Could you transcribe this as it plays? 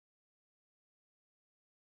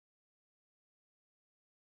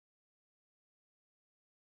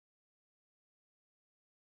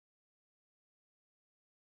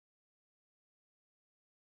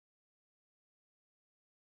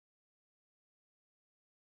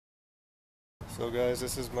So guys,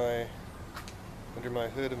 this is under my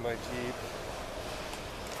hood of my Jeep.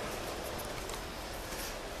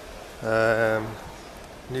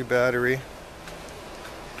 New battery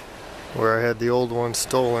where I had the old one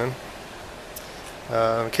stolen.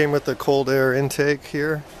 Came with the cold air intake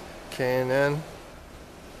here, K&N.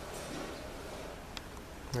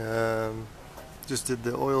 Just did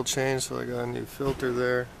the oil change, so I got a new filter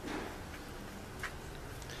there.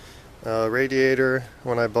 Radiator,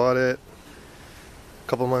 when I bought it, a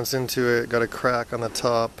couple months into it, got a crack on the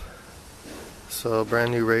top. So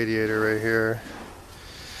brand new radiator right here.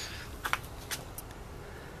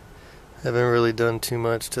 Haven't really done too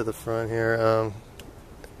much to the front here.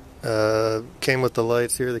 Came with the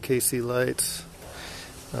lights here, the KC lights.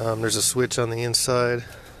 There's a switch on the inside.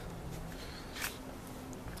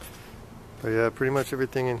 But yeah, pretty much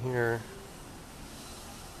everything in here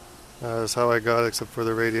is how I got it, except for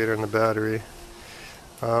the radiator and the battery.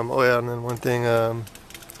 Oh yeah, and then one thing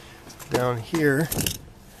down here, I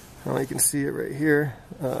don't know if you can see it right here.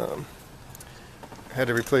 I had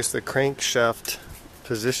to replace the crankshaft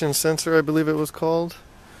position sensor, I believe it was called.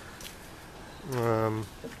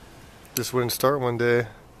 Just wouldn't start one day.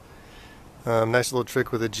 Nice little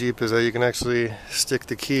trick with a Jeep is that you can actually stick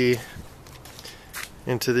the key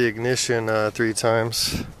into the ignition 3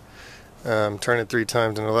 times. Turn it 3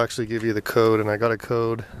 times and it'll actually give you the code, and I got a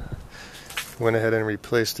code. Went ahead and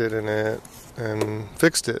replaced it and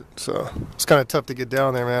fixed it. So it's kind of tough to get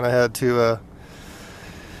down there, man. I had to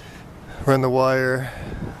run the wire,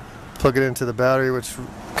 plug it into the battery, which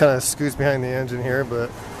kind of scoots behind the engine here,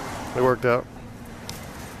 but it worked out.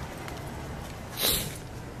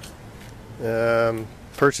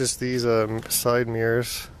 Purchased these side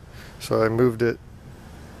mirrors, so I moved it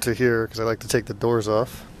to here because I like to take the doors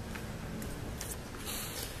off.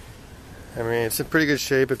 I mean, it's in pretty good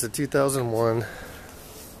shape. It's a 2001.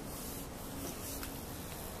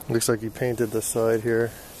 Looks like he painted the side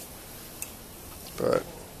here, but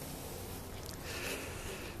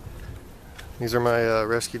these are my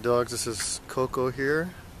rescue dogs. This is Coco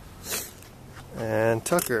here and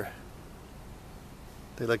Tucker.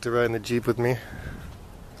 They like to ride in the Jeep with me.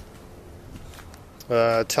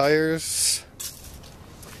 Tires,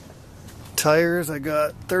 I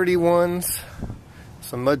got 31s.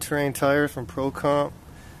 Some mud terrain tires from ProComp.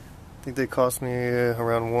 I think they cost me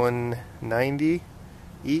around $190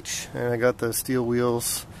 each, and I got the steel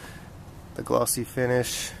wheels, the glossy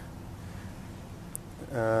finish.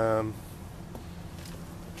 My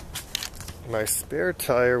spare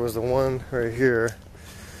tire was the one right here.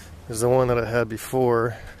 Is the one that I had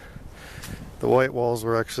before. The white walls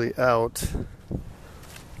were actually out,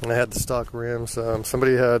 and I had the stock rims.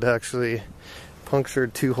 Somebody had actually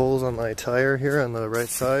punctured 2 holes on my tire here on the right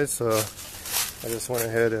side, so I just went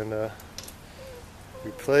ahead and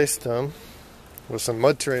replaced them with some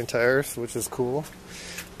mud terrain tires, which is cool.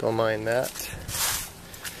 Don't mind that.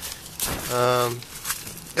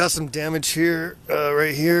 Got some damage here,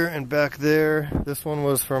 right here and back there. This one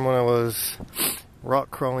was from when I was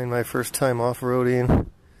rock crawling my first time off-roading.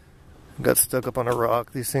 Got stuck up on a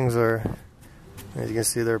rock. These things are, as you can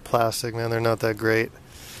see, they're plastic, man. They're not that great.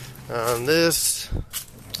 This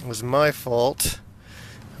was my fault.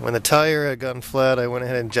 When the tire had gotten flat, I went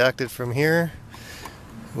ahead and jacked it from here,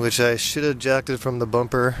 which I should have jacked it from the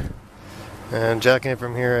bumper. And jacking it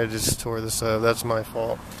from here, I just tore this up. That's my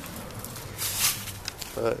fault.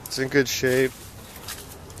 But it's in good shape.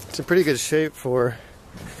 It's in pretty good shape for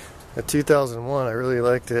a 2001. I really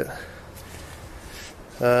liked it.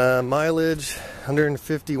 Mileage,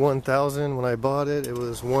 151,000 when I bought it. It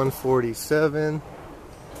was 147.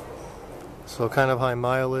 So kind of high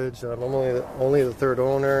mileage. I'm only the 3rd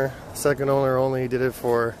owner. Second owner only did it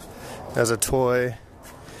for as a toy.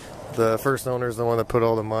 The first owner is the one that put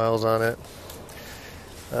all the miles on it.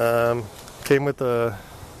 Came with a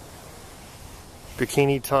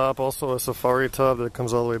bikini top, also a safari top that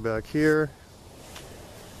comes all the way back here.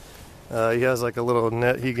 He has like a little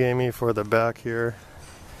net he gave me for the back here.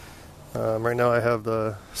 Right now I have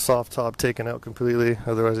the soft top taken out completely,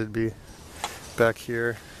 otherwise it'd be back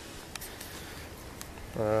here.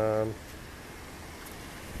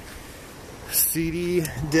 CD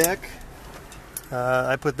deck,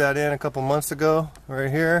 I put that in a couple months ago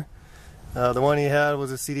right here. The one he had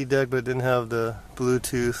was a CD deck, but it didn't have the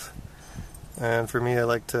Bluetooth, and for me, I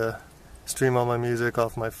like to stream all my music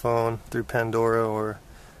off my phone through Pandora or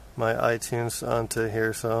my iTunes onto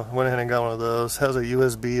here, so I went ahead and got one of those. Has a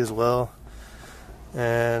USB as well,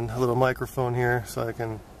 and a little microphone here so I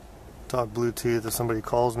can talk Bluetooth if somebody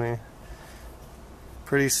calls me.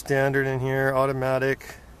 Pretty standard in here.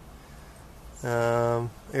 Automatic,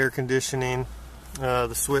 air conditioning,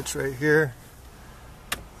 the switch right here,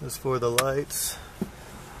 is for the lights.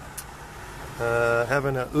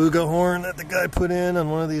 Having an Uga horn that the guy put in on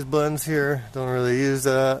one of these buttons here. Don't really use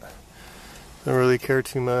that. Don't really care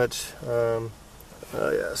too much.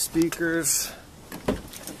 Yeah, speakers.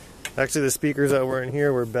 Actually, the speakers that were in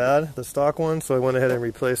here were bad, the stock ones, so I went ahead and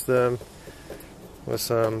replaced them with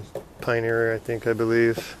some Pioneer, I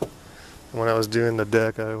believe. When I was doing the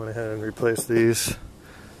deck, I went ahead and replaced these.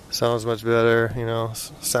 Sounds much better, you know,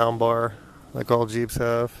 sound bar like all Jeeps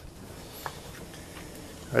have.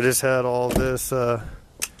 I just had all this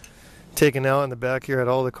taken out in the back here. I had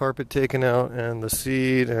all the carpet taken out and the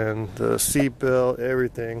seat and the seat belt,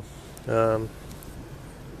 everything.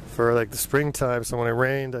 For like the springtime, so when it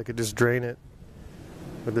rained, I could just drain it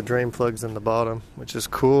with the drain plugs in the bottom, which is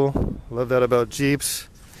cool. Love that about Jeeps.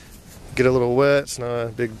 Get a little wet, it's not a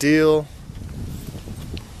big deal.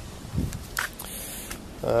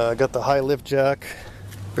 I got the high lift jack,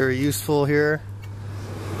 very useful here.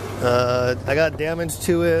 I got damage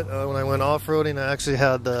to it when I went off-roading. I actually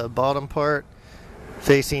had the bottom part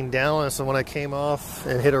facing down, and so when I came off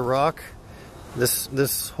and hit a rock,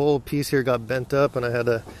 this whole piece here got bent up, and I had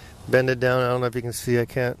to bend it down. I don't know if you can see, I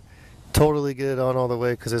can't totally get it on all the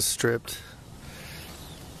way because it's stripped.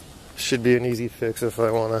 Should be an easy fix if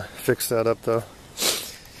I want to fix that up though.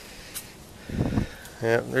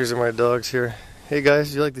 Yeah, these are my dogs here. Hey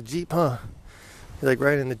guys, you like the Jeep, huh? You like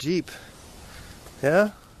riding the Jeep?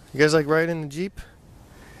 Yeah? You guys like riding the Jeep?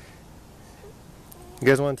 You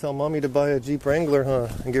guys want to tell mommy to buy a Jeep Wrangler, huh?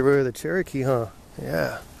 And get rid of the Cherokee, huh?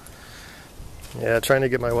 Yeah. Yeah, trying to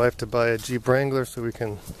get my wife to buy a Jeep Wrangler so we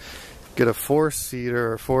can get a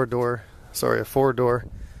four-seater or four-door. Sorry, a four-door.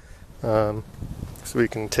 So we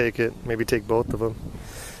can take it, maybe take both of them.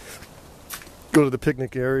 Go to the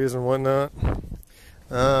picnic areas and whatnot.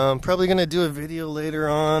 I'm probably going to do a video later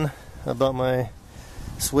on about my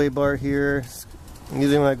sway bar here.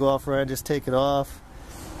 Usually when I go off road, I just take it off.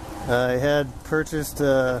 I had purchased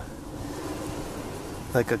like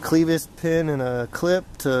a clevis pin and a clip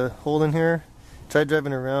to hold in here. Tried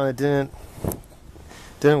driving around, it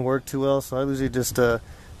didn't work too well, so I usually just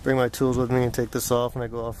bring my tools with me and take this off when I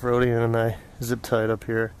go off-roading, and then I zip tie it up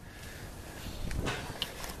here.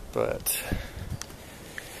 But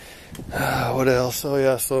what else? Oh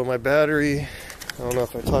yeah, so my battery, I don't know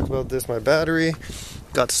if I talked about this, my battery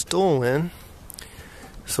got stolen.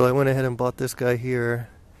 So I went ahead and bought this guy here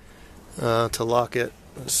to lock it.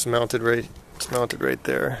 It's mounted right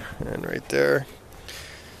there and right there.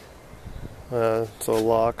 So it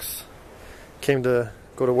locks. Came to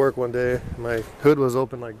go to work one day, my hood was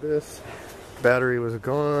open like this, battery was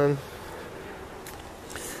gone.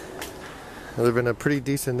 I live in a pretty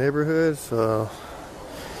decent neighborhood, so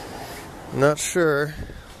I'm not sure.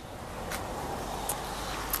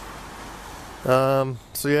 So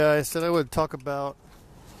yeah, I said I would talk about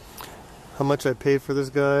how much I paid for this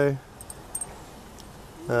guy.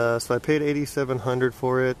 So I paid $8,700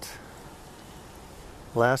 for it.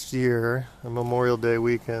 Last year, on Memorial Day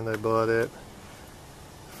weekend, I bought it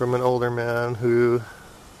from an older man who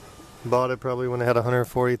bought it probably when it had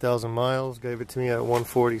 140,000 miles, gave it to me at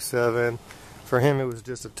 147. For him, it was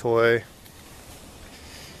just a toy.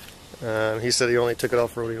 He said he only took it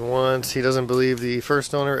off-roading once. He doesn't believe the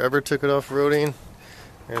first owner ever took it off-roading,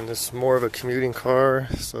 and it's more of a commuting car,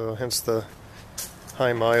 so hence the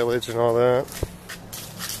high mileage and all that.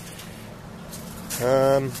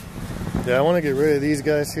 Yeah, I want to get rid of these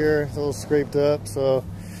guys here. It's a little scraped up, so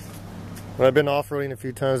when I've been off-roading a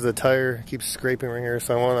few times, the tire keeps scraping right here,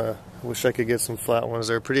 so wish I could get some flat ones.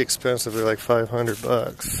 They're pretty expensive. They're like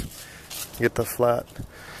 $500. Get the flat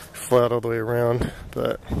all the way around,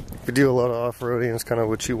 but if you do a lot of off-roading, it's kind of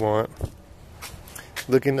what you want.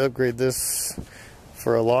 Looking to upgrade this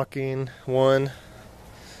for a locking one.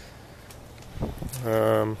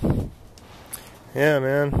 Yeah,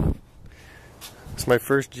 man. It's my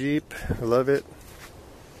first Jeep. I love it.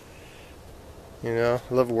 You know,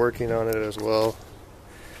 I love working on it as well.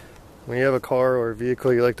 When you have a car or a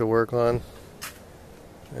vehicle you like to work on,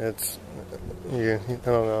 I don't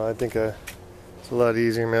know, I think it's a lot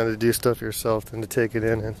easier, man, to do stuff yourself than to take it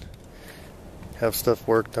in and have stuff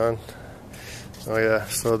worked on. Oh yeah,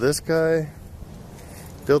 so this guy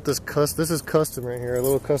built this is custom right here, a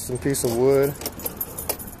little custom piece of wood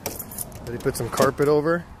that he put some carpet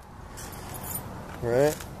over.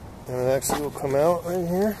 Right, and it actually will come out right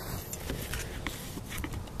here.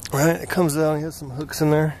 Right, it comes out, you have some hooks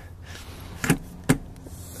in there.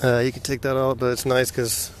 You can take that out, but it's nice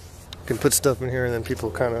because you can put stuff in here and then people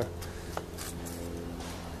will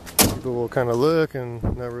kind of look and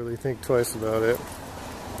not really think twice about it.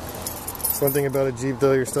 One thing about a Jeep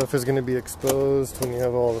though, your stuff is going to be exposed when you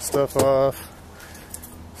have all the stuff off.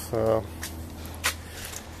 So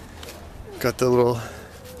got the little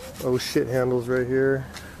oh shit handles right here.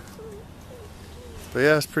 But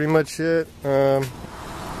yeah, that's pretty much it. Oh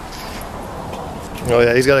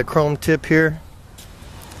yeah, he's got a chrome tip here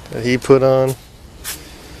that he put on.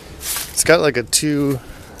 It's got like a 2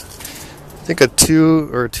 or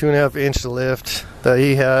 2.5 inch lift that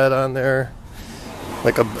he had on there,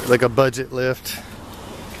 like a budget lift.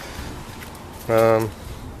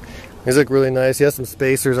 These look really nice. He has some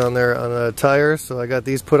spacers on there on the tires, so I got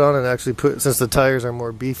these put on and actually since the tires are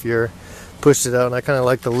more beefier, pushed it out, and I kind of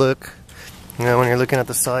like the look. You know, when you're looking at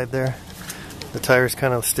the side there, the tires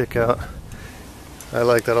kind of stick out. I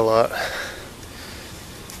like that a lot.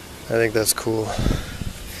 I think that's cool.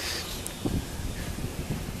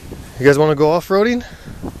 You guys want to go off-roading?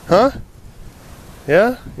 Huh?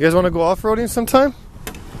 Yeah? You guys want to go off-roading sometime?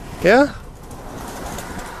 Yeah?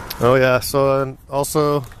 Oh yeah, so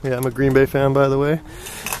also, yeah, I'm a Green Bay fan, by the way.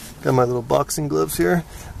 Got my little boxing gloves here.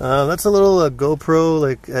 That's a little GoPro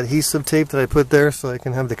like adhesive tape that I put there so I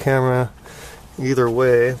can have the camera either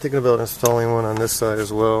way. I'm thinking about installing one on this side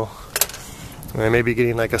as well. And I may be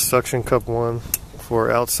getting like a suction cup one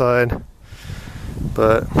for outside,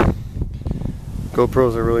 but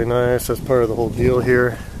GoPros are really nice. That's part of the whole deal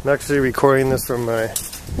here. I'm actually recording this from my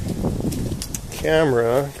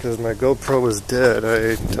camera because my GoPro was dead.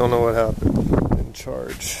 I don't know what happened. Didn't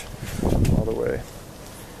charge all the way.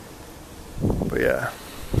 But yeah,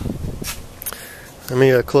 let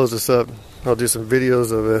me close this up. I'll do some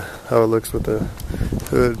videos of it, how it looks with the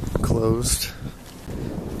hood closed.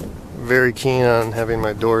 Very keen on having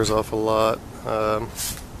my doors off a lot,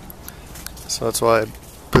 so that's why I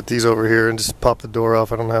put these over here and just pop the door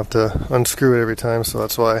off. I don't have to unscrew it every time, so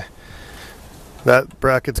that's why that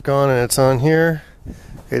bracket's gone and it's on here.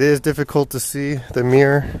 It is difficult to see the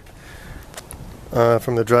mirror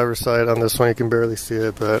from the driver's side. On this one you can barely see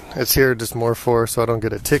it, but it's here just more for so I don't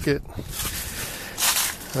get a ticket.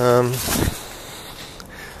 But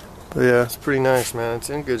yeah, it's pretty nice, man. It's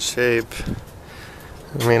in good shape.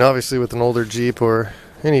 I mean, obviously with an older Jeep or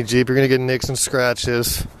any Jeep, you're gonna get nicks and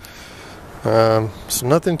scratches. So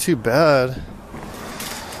nothing too bad.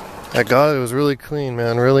 I got it. It was really clean,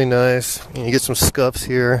 man. Really nice. And you get some scuffs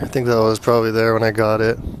here. I think that was probably there when I got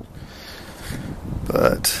it.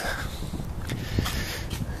 But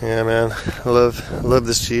yeah, man, I love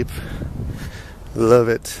this Jeep. Love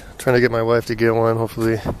it. I'm trying to get my wife to get one.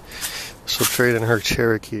 Hopefully she'll trade in her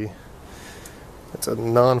Cherokee. It's a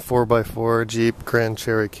non 4x4 Jeep Grand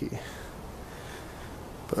Cherokee.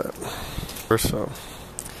 But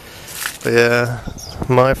yeah,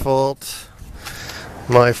 my fault.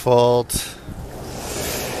 My fault.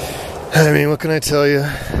 I mean, what can I tell you?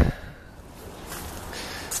 I'm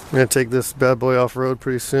gonna take this bad boy off-road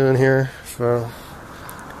pretty soon here. So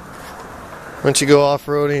once you go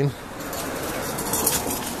off-roading,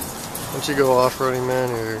 man,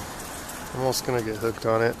 you're almost gonna get hooked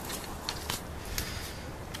on it.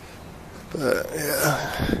 But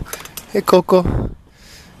yeah. Hey Coco, you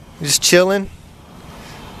just chilling?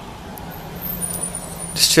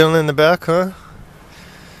 Just chilling in the back, huh?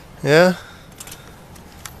 Yeah?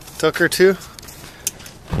 Tucker too?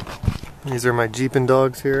 These are my Jeepin'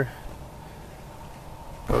 dogs here.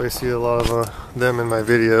 Probably see a lot of them in my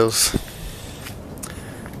videos.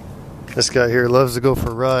 This guy here loves to go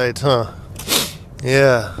for rides, huh?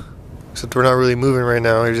 Yeah. Except we're not really moving right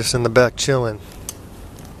now. We're just in the back chilling.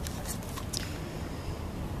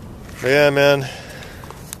 But yeah, man.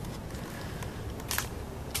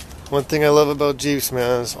 One thing I love about Jeeps,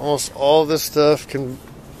 man, is almost all this stuff can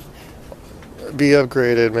be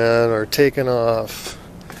upgraded, man, or taken off.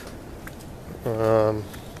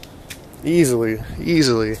 Easily.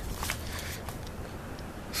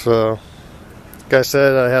 So, like I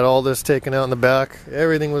said, I had all this taken out in the back.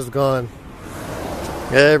 Everything was gone.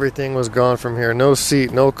 Everything was gone from here. No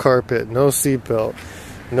seat, no carpet, no seat belt,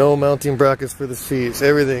 no mounting brackets for the seats.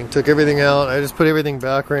 Everything. Took everything out. I just put everything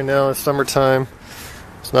back right now. It's summertime.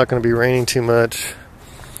 It's not going to be raining too much.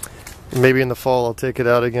 Maybe in the fall I'll take it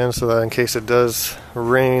out again so that in case it does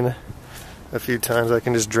rain a few times I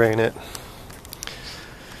can just drain it.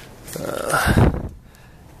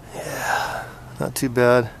 Yeah, not too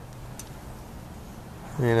bad.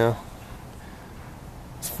 You know,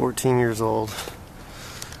 it's 14 years old,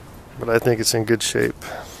 but I think it's in good shape.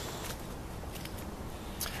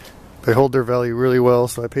 They hold their value really well,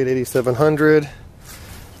 so I paid $8,700.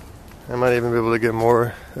 I might even be able to get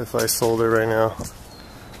more if I sold it right now.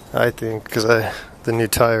 I think, because the new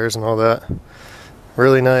tires and all that.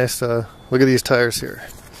 Really nice. Look at these tires here.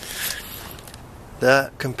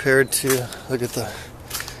 That compared to look at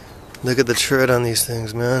the tread on these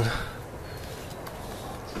things, man.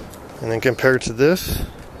 And then compared to this,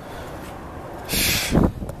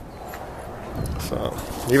 so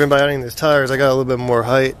even by adding these tires, I got a little bit more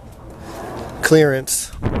height,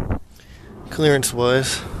 clearance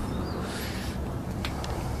wise.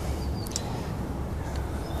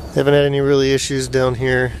 Haven't had any really issues down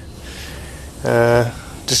here.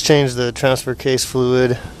 Just changed the transfer case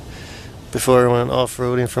fluid before I went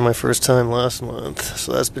off-roading for my first time last month,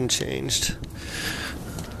 so that's been changed.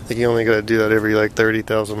 I think you only got to do that every like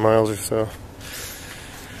 30,000 miles or so.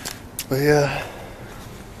 But yeah,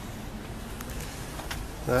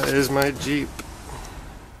 that is my Jeep.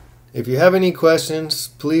 If you have any questions,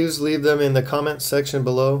 please leave them in the comment section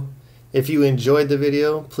below. If you enjoyed the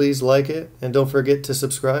video, please like it and don't forget to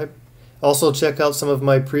subscribe. Also check out some of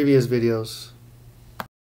my previous videos.